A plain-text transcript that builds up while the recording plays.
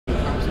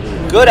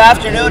Good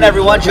afternoon,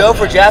 everyone. Joe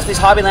for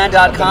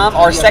JaspysHobbyland.com.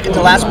 Our second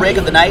to last break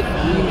of the night.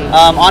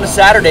 On a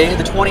Saturday,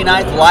 the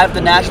 29th, live at the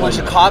National in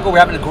Chicago. We're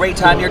having a great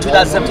time here.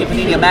 2017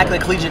 Panini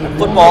Immaculate Collegiate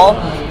Football.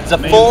 It's a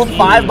full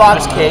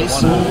 5-box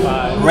case.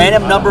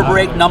 Random number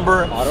break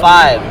number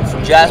 5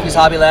 from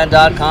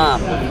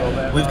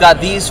JaspysHobbyland.com. We've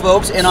got these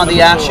folks in on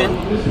the action.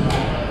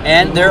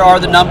 And there are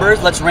the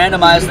numbers. Let's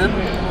randomize them.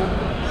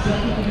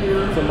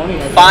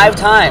 5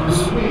 times.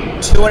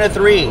 2 and a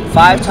 3.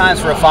 5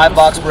 times for a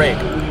 5-box break.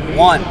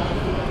 1,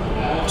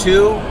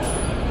 2,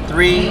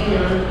 3,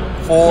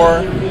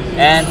 4,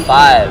 and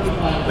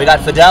 5. We got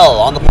Fidel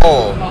on the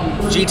pole.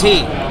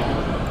 GT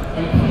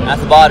at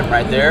the bottom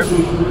right there.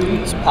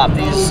 Let's pop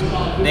these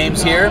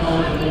names here.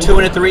 2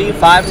 and a 3,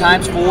 5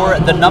 times for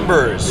the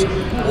numbers.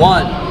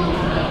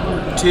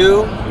 1,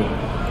 2,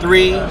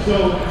 3,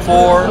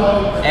 4,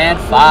 and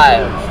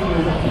 5.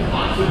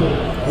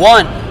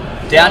 1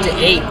 down to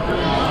 8.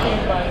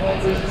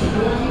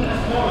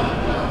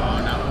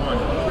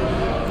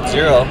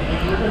 0.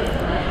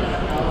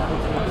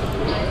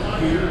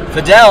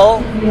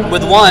 Fidel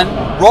with 1.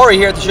 Rory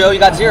here at the show, you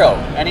got 0.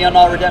 Any on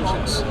all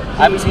redemptions?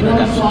 I haven't seen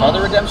redemptions. Are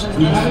there redemptions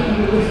in this?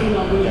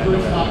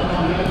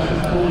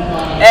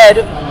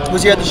 Ed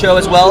was here at the show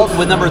as well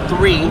with number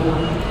 3.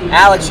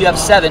 Alex, you have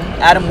 7.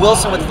 Adam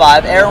Wilson with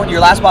 5. Aaron,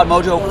 your last spot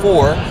mojo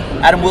 4.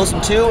 Adam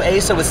Wilson 2.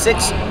 Asa with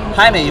 6.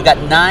 Jaime, you got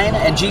 9.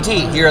 And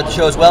GT here at the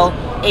show as well,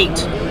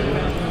 8.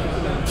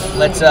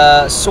 Let's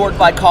sort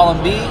by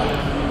column B.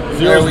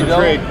 There we go.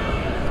 Trade.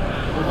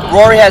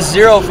 Rory has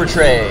 0 for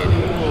trade.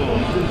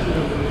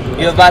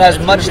 You have about as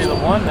much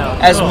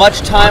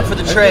time for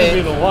the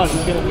trade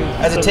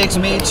as it takes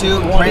me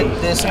to print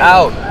this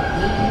out.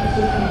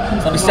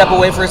 So let me step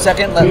away for a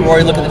second. Let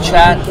Rory look at the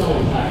chat.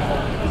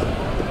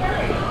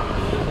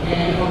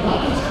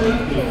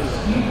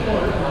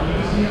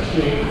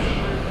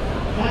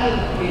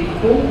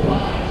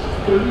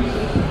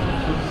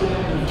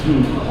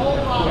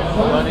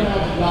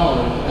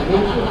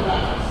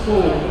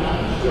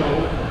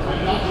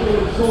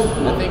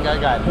 I think I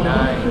got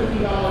 9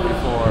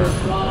 before.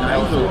 9.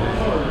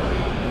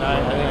 I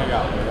think I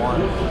got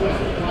 1.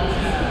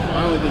 I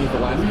only think it's the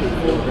last one.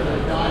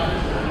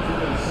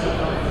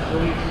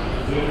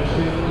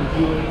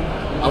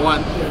 I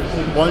want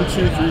 1,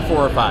 2, 3, 4,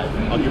 or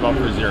 5. I'll give up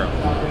for 0.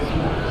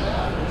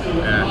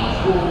 Yeah.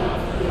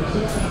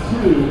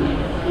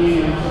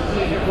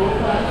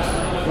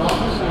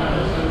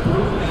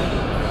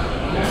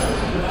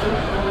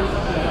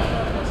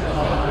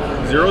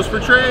 Zeros for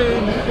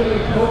trade.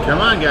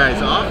 Come on,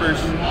 guys. Offers.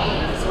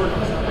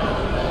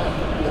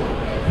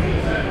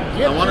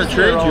 I want to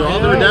trade you all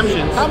the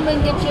redemptions. Come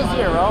and get you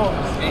 0.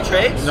 Any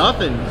trades?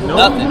 Nothing. No,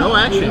 Nothing. No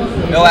action.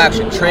 No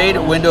action. Trade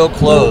window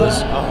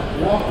close.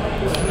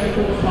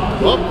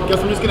 Well, guess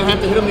I'm just going to have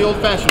to hit them the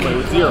old-fashioned way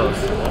with zeros.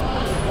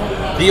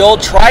 The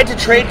old tried to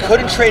trade,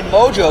 couldn't trade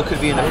mojo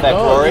could be in effect,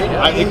 Rory.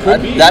 It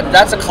could be.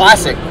 That's a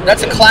classic.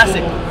 That's a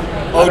classic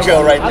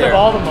mojo right there.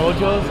 Out of all the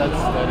mojos,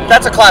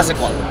 that's a classic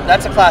one.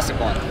 That's a classic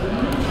one.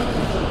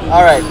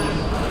 All right,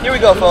 here we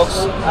go, folks.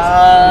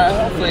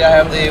 Hopefully I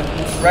have the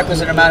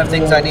requisite amount of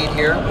things I need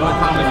here. The only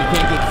problem is you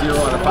can't get 0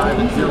 out of 5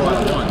 and 0 out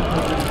of 1.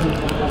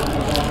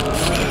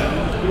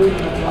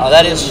 Oh,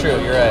 that is true.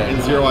 You're right.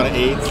 And 0 out of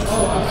 8s.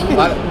 A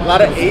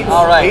lot of 8s.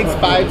 All right. 8s,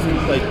 5s,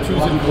 and like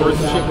 2s and 4s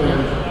and shit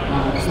weird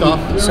stuff.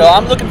 So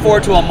I'm looking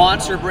forward to a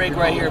monster break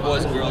right here,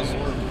 boys and girls.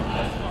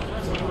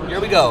 Here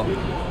we go.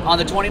 On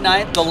the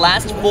 29th, the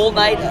last full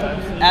night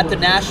at the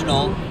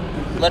National.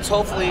 Let's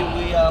hopefully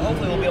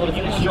we'll be able to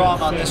finish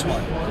strong on this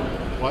one.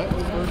 What?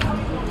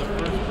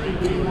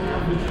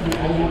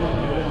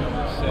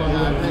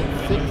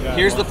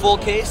 Here's the full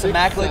case,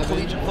 Immaculate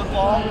Collegiate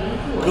Football.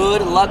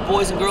 Good luck,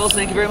 boys and girls.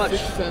 Thank you very much.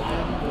 6, 7,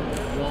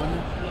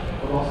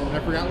 1. I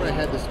forgot what I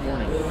had this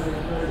morning. 4?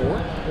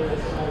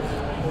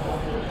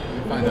 Let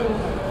me find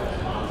out.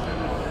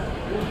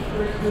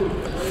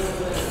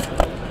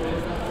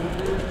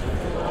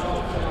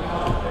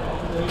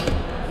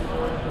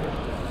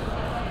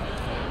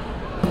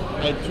 I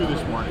had 2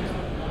 this morning.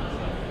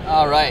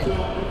 All right.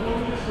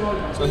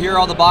 So here are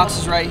all the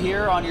boxes right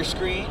here on your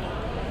screen.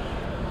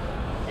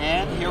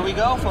 And here we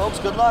go, folks.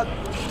 Good luck.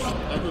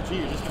 You're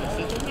just going to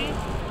sit with me?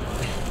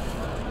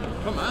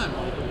 Come on.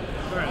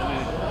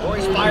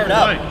 Roy's fired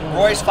up.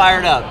 Roy's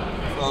fired up,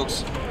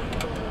 folks.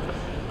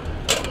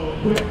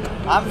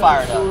 I'm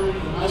fired up.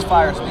 This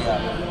fires me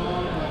up.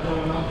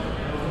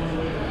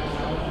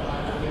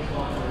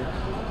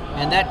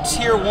 And that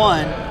tier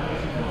 1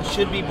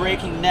 should be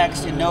breaking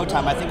next in no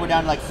time. I think we're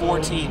down to like 4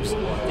 teams.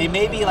 They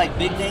may be like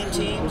big name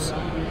teams,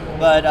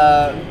 but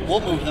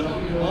we'll move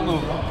them. We'll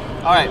move them.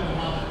 All right.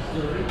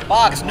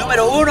 Box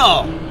numero 1.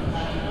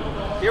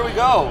 Here we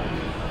go.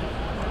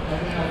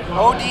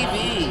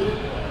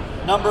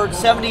 ODB numbered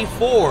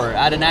 74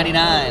 out of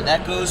 99.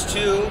 That goes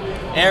to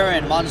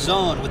Aaron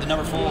Monzon with the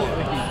number 4.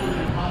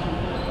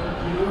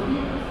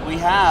 We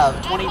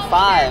have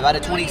 25 out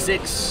of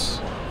 26.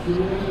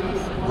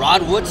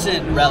 Rod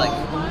Woodson relic.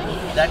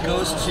 That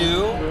goes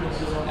to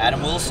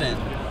Adam Wilson.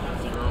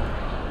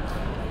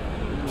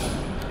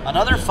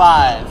 Another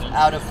 5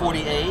 out of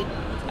 48.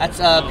 That's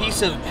a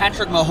piece of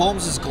Patrick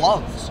Mahomes'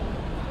 gloves.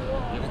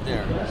 Right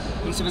there.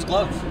 Piece of his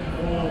glove.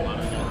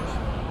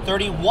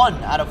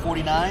 31 out of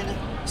 49.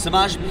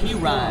 Samaj P.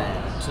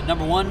 Ryan. So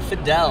number 1,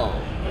 Fidel.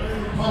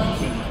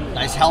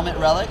 Nice helmet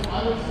relic.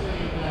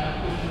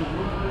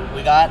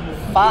 We got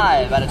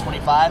 5 out of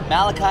 25.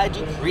 Malachi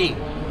Dupree.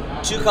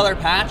 2-color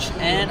patch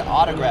and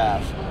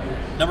autograph.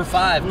 Number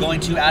 5 going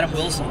to Adam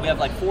Wilson. We have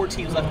like 4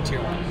 teams left in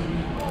Tier 1.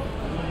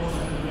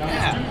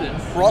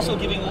 Yeah. We're also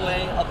giving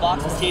away a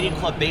box of Stadium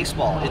Club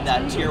baseball in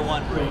that Tier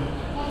 1 break.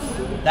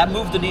 That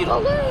moved the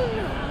needle.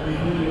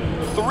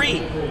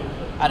 3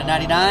 out of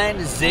 99,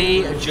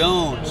 Zay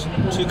Jones.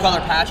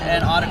 2-color patch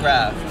and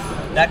autograph.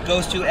 That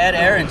goes to Ed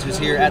Aarons, who's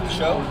here at the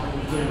show.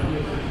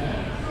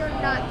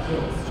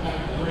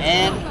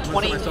 And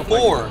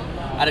 24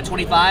 out of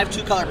 25,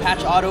 2-color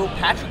patch auto,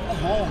 Patrick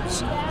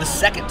Mahomes, the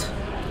second.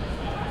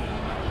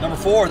 Number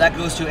 4, that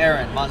goes to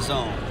Aaron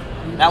Monzone.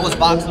 That was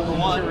box number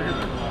 1.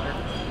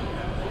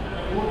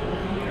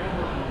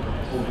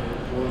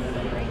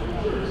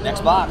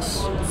 Next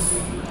box.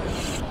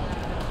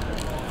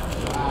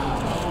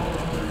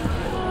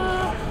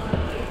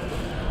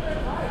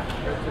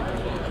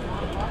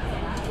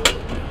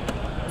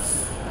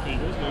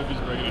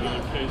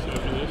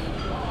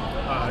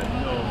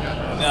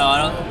 No, I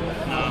don't.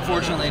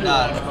 Unfortunately,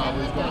 not.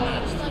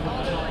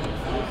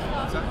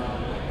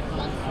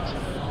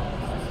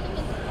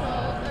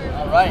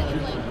 All right.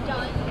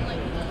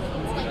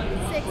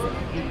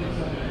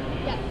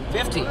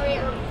 50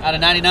 out of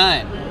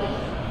 99.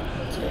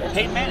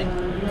 Peyton Manning.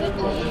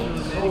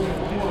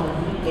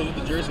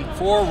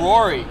 For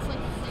Rory.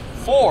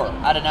 4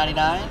 out of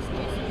 99.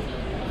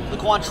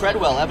 Laquan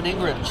Treadwell, Evan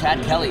Ingram,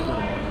 Chad Kelly.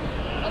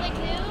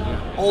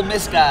 Ole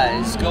Miss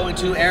guys going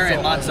to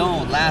Aaron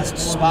Monzone, last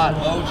spot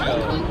mojo.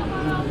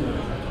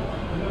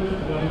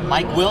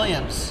 Mike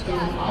Williams,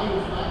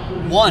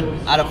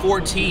 1 out of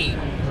 14.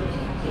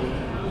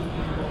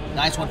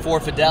 Nice one for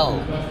Fidel.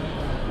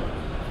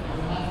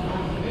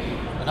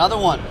 Another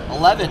one,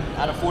 11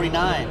 out of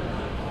 49.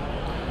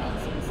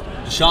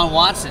 Deshaun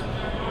Watson.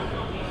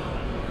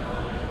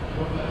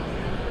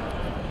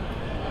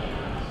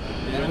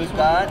 And we've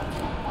got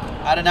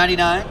out of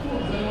 99.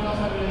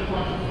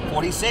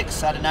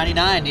 46 out of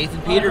 99,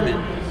 Nathan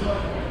Peterman.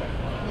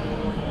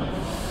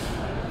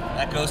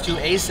 That goes to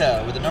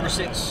Asa with the number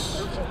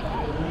 6.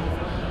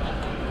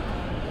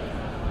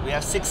 We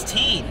have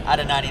 16 out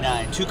of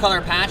 99,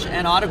 2-color patch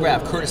and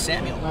autograph, Curtis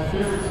Samuel.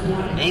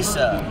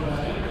 Asa.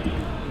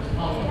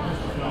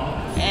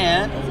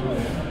 And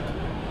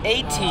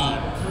 18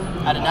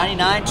 out of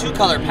 99,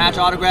 2-color patch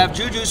autograph,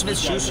 Juju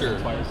Smith-Schuster.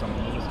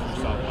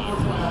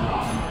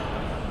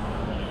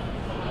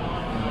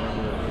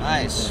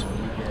 Nice.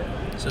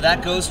 So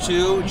that goes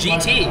to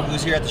GT,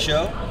 who's here at the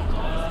show.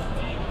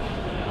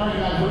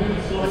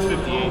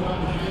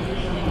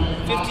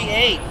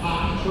 58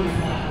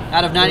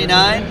 out of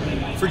 99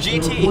 for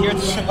GT here at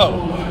the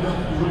show.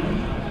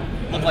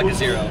 Looked like a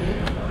 0.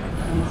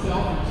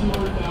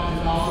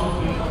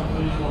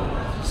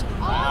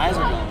 My eyes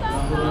are going.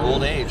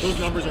 Old age. Those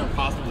numbers are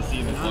impossible to see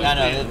in this. I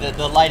know,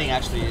 the lighting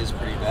actually is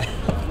pretty bad.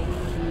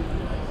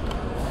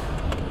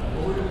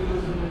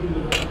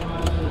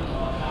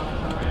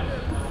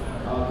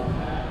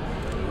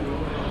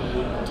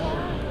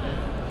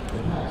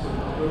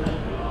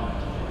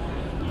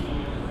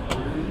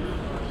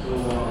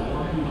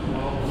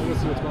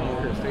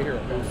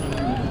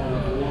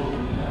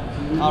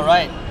 All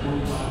right.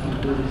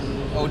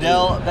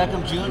 Odell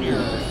Beckham Jr.,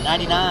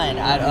 99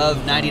 out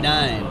of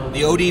 99.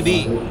 The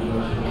ODB.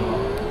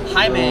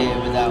 Jaime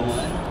with that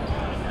one.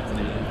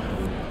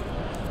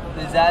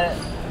 Is that it?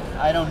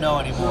 I don't know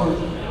anymore.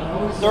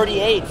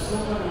 38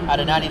 out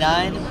of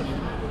 99.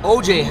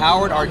 OJ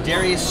Howard,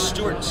 Ardarius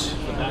Stewart.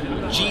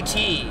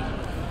 GT.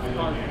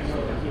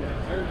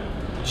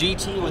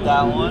 GT with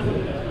that one.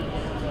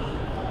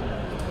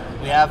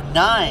 We have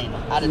 9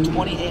 out of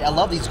 28. I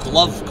love these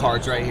glove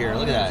cards right here.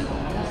 Look at that.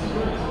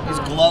 These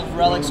glove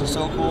relics are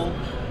so cool.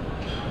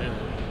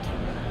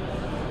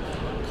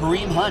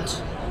 Kareem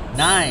Hunt,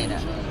 9.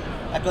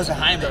 That goes to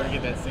Jaime.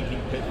 Get that sinking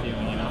pit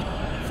feeling, you know.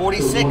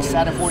 46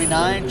 out of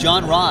 49.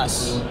 John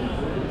Ross.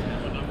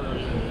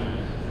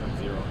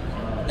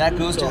 That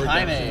goes to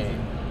Jaime.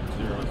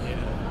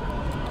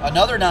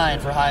 Another 9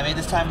 for Jaime,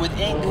 this time with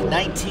ink.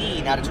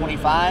 19 out of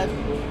 25.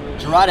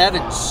 Gerard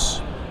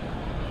Evans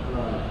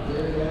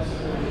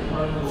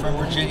from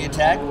Virginia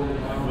Tech.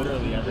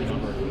 Literally every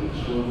number.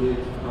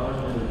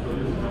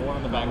 One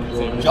on the back of the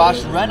same.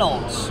 Josh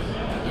Reynolds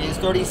is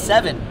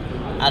 37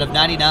 out of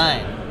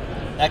 99.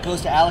 That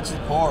goes to Alex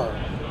Lepore.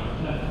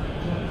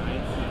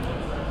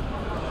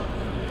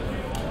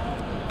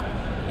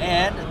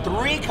 And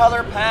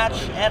 3-color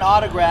patch and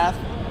autograph,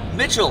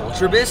 Mitchell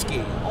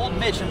Trubisky, old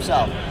Mitch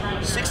himself,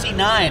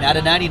 69 out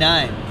of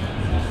 99.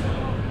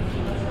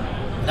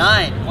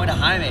 9 going to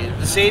Jaime,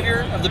 the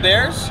savior of the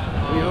Bears?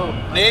 We hope.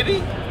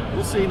 Maybe?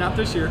 We'll see, not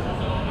this year.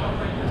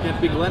 It's going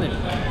to be Glennon.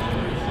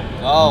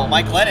 Oh,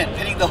 Mike Lennon,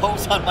 pinning the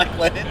hopes on Mike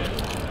Lennon.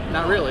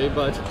 Not really,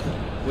 but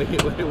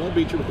It won't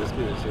be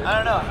Trubisky this year. I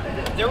don't know.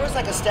 There was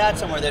like a stat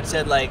somewhere that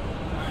said like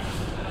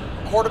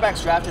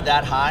quarterbacks drafted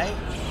that high,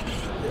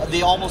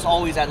 they almost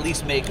always at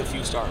least make a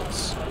few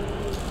starts.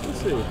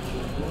 Let's see.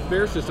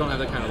 Bears just don't have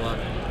that kind of luck.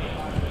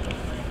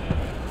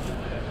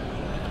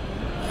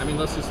 I mean,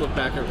 let's just look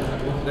back at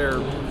their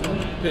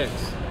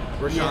picks.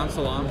 Rashawn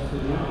Salam.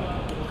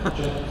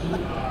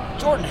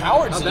 Jordan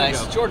Howard's How'd that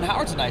nice. go? Jordan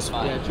Howard's a nice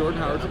find. Yeah, Jordan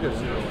Howard's a good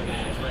one.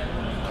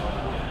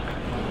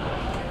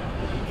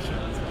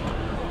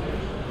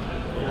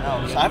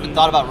 I haven't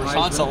thought about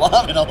Rashawn Heisman.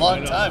 Salam in a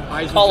long time.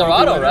 Heisman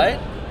Colorado, Trophy right?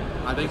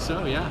 winner. I think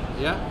so, yeah.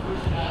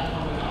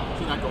 Is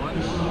he not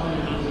going?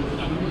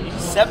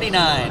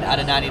 79 out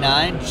of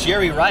 99.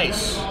 Jerry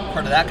Rice,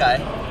 part of that guy.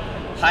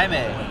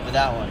 Jaime with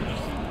that one.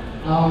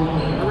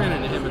 I ran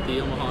into him at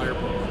the Omaha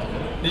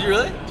airport. Did you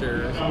really?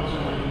 Jerry Rice.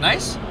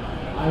 Nice.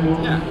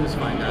 Yeah, he was a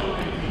fine guy.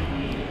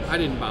 I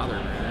didn't bother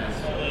him.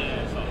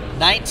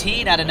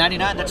 19 out of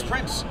 99. That's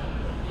Prince.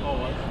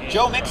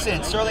 Joe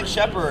Mixon, Sterling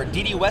Shepard,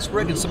 D.D.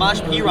 Westbrook, and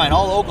Samaje Perine,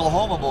 all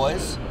Oklahoma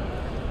boys.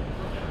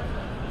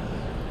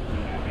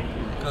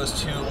 Goes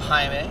to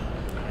Jaime.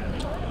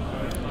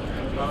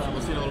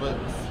 We'll see a little bit.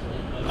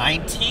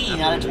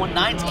 19 out of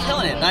 29's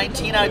killing it.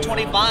 19 out of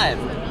 25.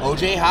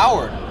 O.J.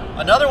 Howard.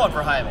 Another one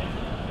for Jaime. I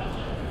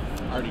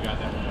already got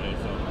that one today,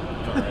 so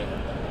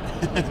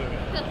it's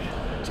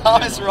all right.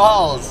 Thomas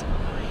Rawls.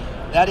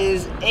 That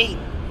is 8.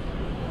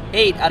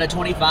 8 out of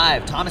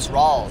 25. Thomas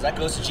Rawls. That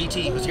goes to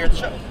GT, who's here at the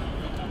show.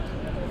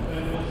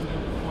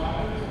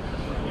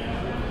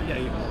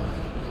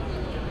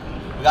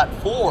 We got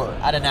 4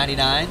 out of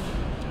 99.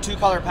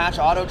 2-color patch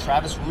auto,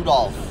 Travis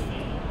Rudolph.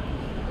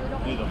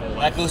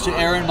 That goes to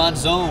Aaron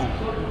Monzone.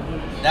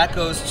 That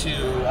goes to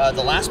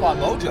the last spot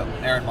mojo,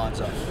 Aaron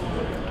Monzone.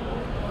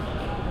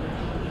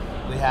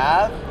 We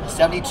have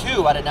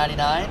 72 out of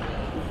 99.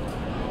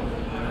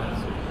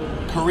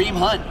 Kareem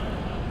Hunt.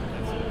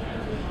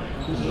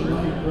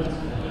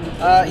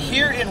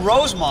 Here in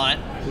Rosemont,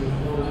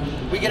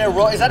 we get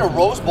is that a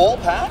Rose Bowl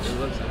patch?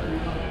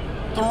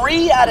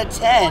 3 out of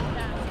 10.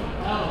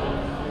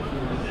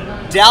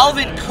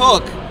 Dalvin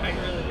Cook.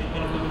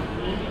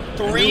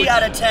 3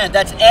 out of 10.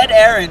 That's Ed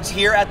Aarons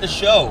here at the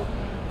show.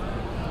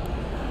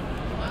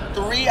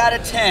 3 out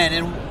of 10,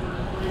 and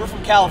we're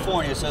from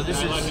California, so this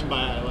I is. let him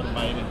buy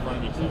it in front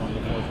of me because I wanted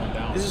to force one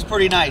down. This is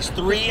pretty nice.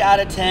 3 out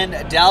of 10.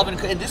 Dalvin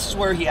Cook, and this is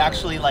where he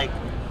actually like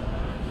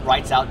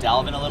writes out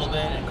Dalvin a little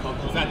bit and Cook.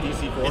 It's not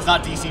DC4. It's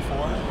not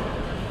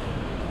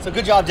DC4. So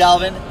good job,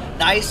 Dalvin.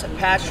 Nice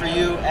patch for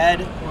you,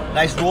 Ed.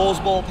 Nice Rose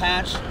Bowl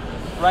patch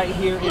right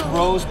here in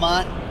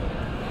Rosemont.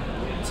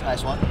 It's a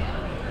nice one.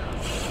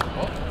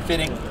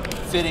 Fitting.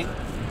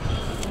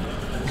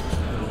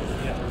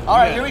 All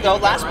right, here we go.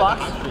 Last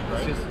box.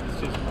 It's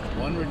just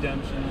one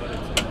redemption, but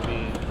it's going to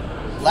be...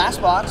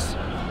 Last box.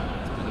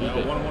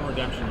 Yeah, one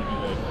redemption would be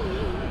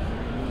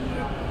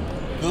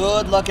good.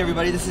 Good luck,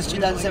 everybody. This is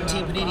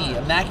 2017 Panini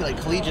Immaculate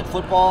Collegiate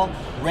Football.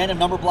 Random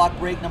number block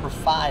break number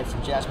 5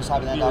 from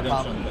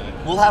JaspysHobbyland.com.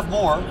 We'll have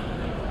more.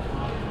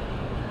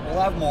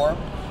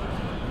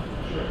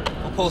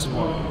 We'll post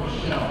more.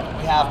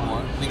 We have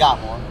more. We got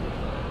more.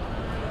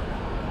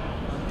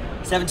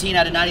 17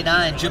 out of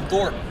 99, Jim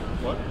Thorpe.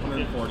 What?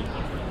 140.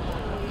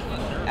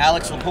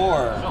 Alex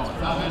Lepore.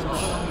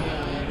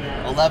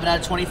 11 out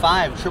of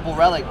 25, Triple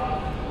Relic.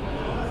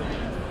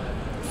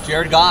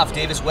 Jared Goff,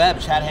 Davis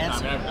Webb, Chad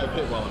Hansen. I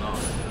pit well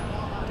enough.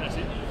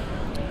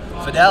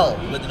 Fidel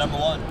with the number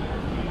 1.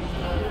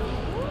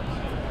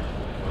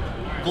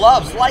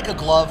 Gloves, like a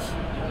glove.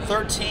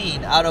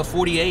 13 out of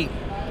 48,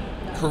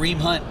 Kareem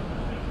Hunt.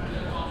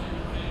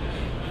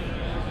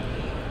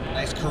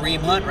 Nice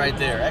Kareem Hunt right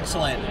there.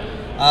 Excellent.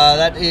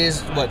 That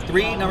is, what,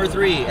 number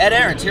 3. Ed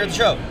Aarons here at the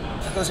show.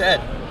 That goes to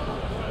Ed.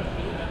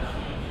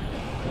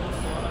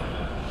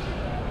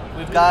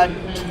 We've got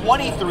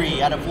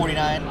 23 out of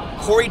 49.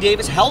 Corey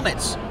Davis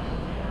helmets.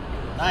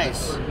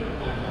 Nice.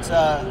 It's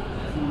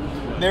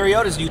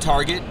Mariota's new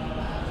target.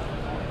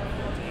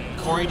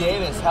 Corey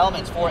Davis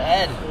helmets for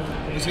Ed,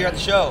 who's here at the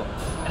show.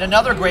 And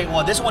another great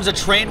one. This one's a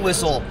train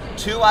whistle.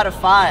 2 out of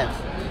 5.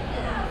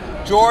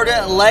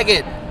 Jordan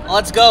Leggett.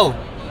 Let's go.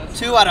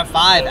 2 out of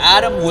 5.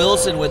 Adam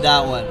Wilson with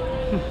that one.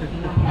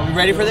 Are we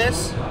ready for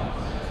this?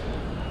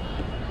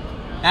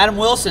 Adam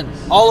Wilson,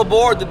 all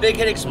aboard the Big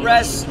Hit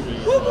Express.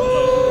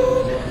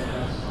 Woo-hoo!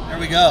 There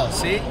we go.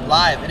 See?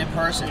 Live and in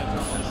person.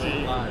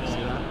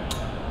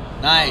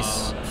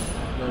 Nice.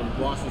 The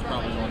Ross is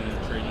probably going to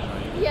trade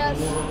tonight. Yes.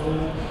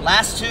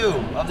 Last 2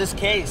 of this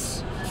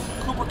case.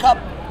 Cooper Kupp,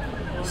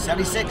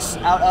 76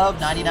 out of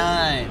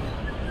 99.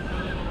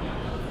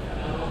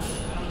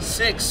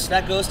 6,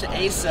 that goes to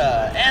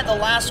Asa. And the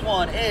last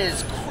one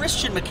is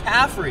Christian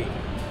McCaffrey.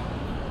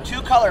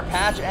 2-color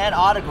patch and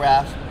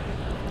autograph.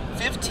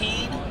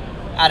 15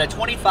 out of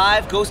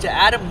 25 goes to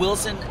Adam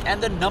Wilson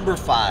and the number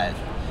 5.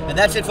 And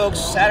that's it, folks.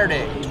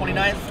 Saturday,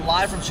 29th,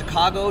 live from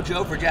Chicago.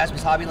 Joe for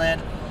Jaspys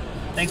Hobbyland.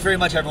 Thanks very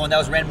much, everyone. That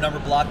was random number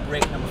block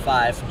break number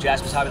 5 from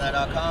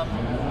JaspysHobbyland.com.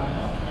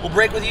 We'll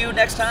break with you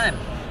next time.